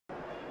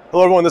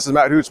Hello everyone, this is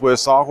Matt Hoots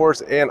with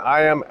Sawhorse, and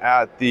I am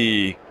at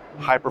the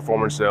High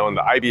Performance Zone,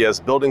 the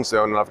IBS Building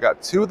Zone, and I've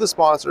got two of the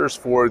sponsors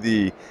for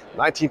the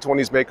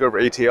 1920s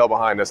Makeover ATL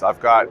behind us. I've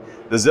got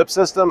the Zip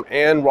System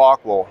and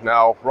ROCKWOOL.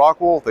 Now,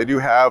 ROCKWOOL, they do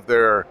have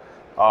a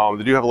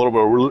little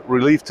bit of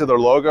relief to their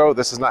logo.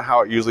 This is not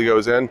how it usually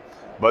goes in,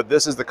 but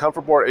this is the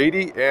Comfort Board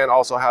 80 and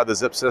also have the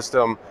Zip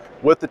System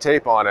with the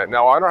tape on it.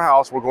 Now, on our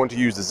house, we're going to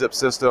use the Zip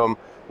System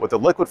with the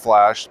liquid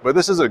flash, but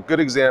this is a good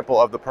example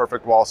of the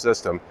perfect wall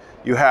system.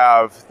 You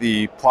have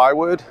the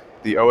plywood,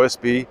 the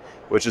OSB,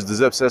 which is the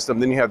Zip System,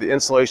 then you have the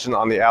insulation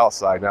on the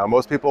outside. Now,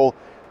 most people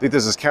think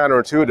this is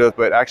counterintuitive,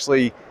 but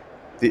actually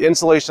the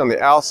insulation on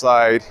the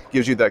outside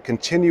gives you that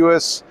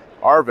continuous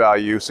R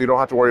value, so you don't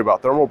have to worry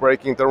about thermal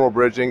breaking, thermal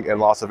bridging, and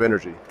loss of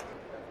energy.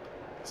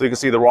 So you can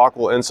see the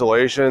ROCKWOOL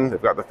insulation,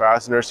 they've got the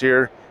fasteners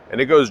here, and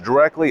it goes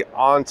directly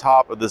on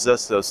top of the Zip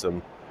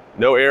System.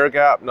 No air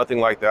gap, nothing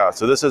like that.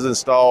 So this is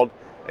installed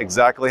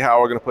exactly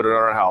how we're going to put it in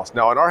our house.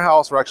 Now in our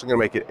house, we're actually going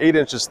to make it 8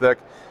 inches thick.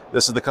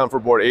 This is the Comfort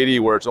Board 80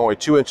 where it's only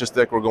 2 inches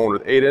thick. We're going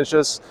with 8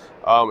 inches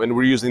and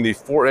we're using the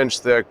 4-inch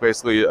thick,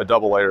 basically a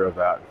double layer of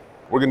that.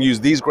 We're going to use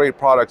these great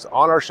products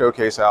on our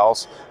showcase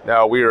house.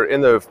 Now we are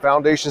in the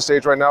foundation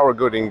stage right now. We're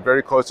getting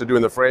very close to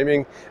doing the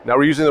framing. Now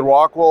we're using the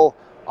ROCKWOOL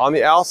on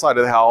the outside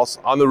of the house,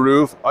 on the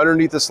roof,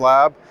 underneath the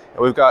slab. And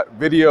we've got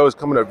videos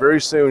coming up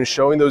very soon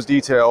showing those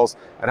details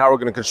and how we're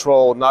going to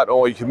control not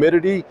only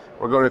humidity,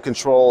 we're going to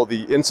control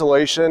the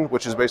insulation,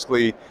 which is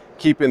basically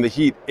keeping the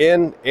heat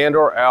in and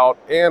or out,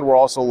 and we're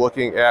also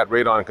looking at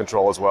radon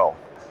control as well.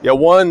 Yeah,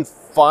 one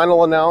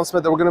final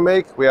announcement that we're going to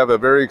make. We have a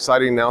very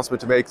exciting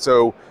announcement to make.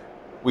 So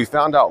we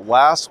found out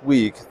last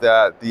week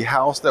that the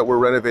house that we're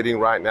renovating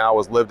right now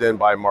was lived in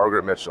by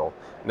Margaret Mitchell.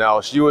 Now,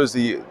 she was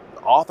the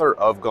author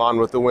of Gone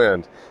with the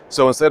Wind.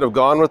 So instead of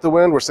Gone with the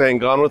Wind, we're saying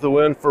Gone with the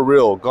Wind for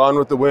real. Gone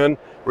with the Wind.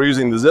 We're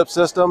using the Zip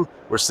System.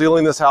 We're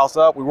sealing this house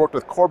up. We worked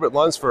with Corbett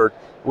Lunsford.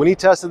 When he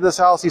tested this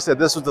house, he said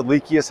this was the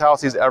leakiest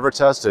house he's ever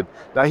tested.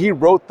 Now, he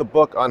wrote the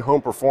book on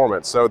home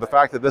performance. So the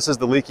fact that this is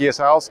the leakiest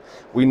house,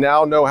 we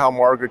now know how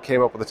Margaret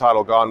came up with the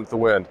title Gone with the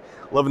Wind.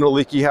 Living in a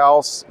leaky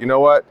house, you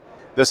know what?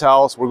 This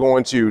house, we're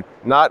going to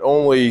not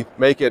only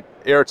make it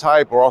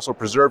airtight, but we're also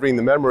preserving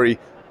the memory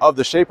of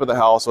the shape of the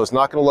house, so it's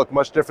not going to look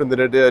much different than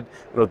it did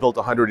when it was built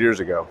 100 years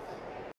ago.